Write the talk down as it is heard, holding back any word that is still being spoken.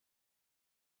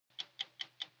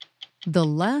The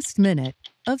last minute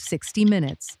of 60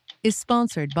 Minutes is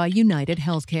sponsored by United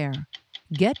Healthcare.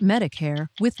 Get Medicare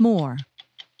with more.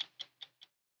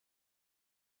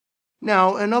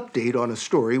 Now, an update on a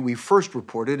story we first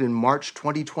reported in March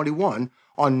 2021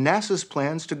 on NASA's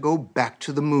plans to go back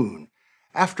to the moon.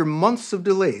 After months of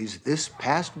delays, this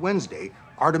past Wednesday,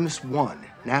 Artemis 1,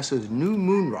 NASA's new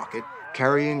moon rocket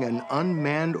carrying an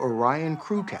unmanned Orion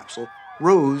crew capsule,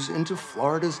 rose into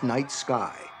Florida's night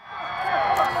sky.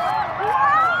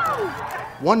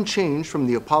 One change from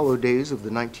the Apollo days of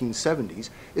the 1970s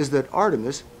is that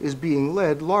Artemis is being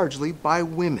led largely by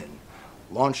women.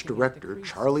 Launch director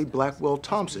Charlie Blackwell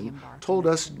Thompson told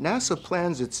us NASA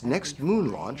plans its next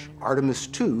moon launch, Artemis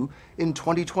 2, in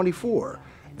 2024,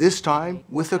 this time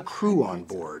with a crew on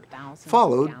board,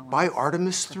 followed by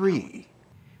Artemis 3.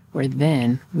 Where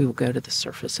then we will go to the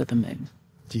surface of the moon.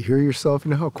 Do you hear yourself?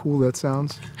 You know how cool that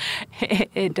sounds?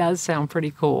 It does sound pretty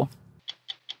cool.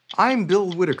 I'm Bill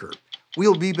Whitaker.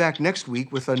 We'll be back next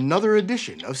week with another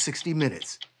edition of 60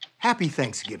 Minutes. Happy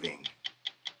Thanksgiving.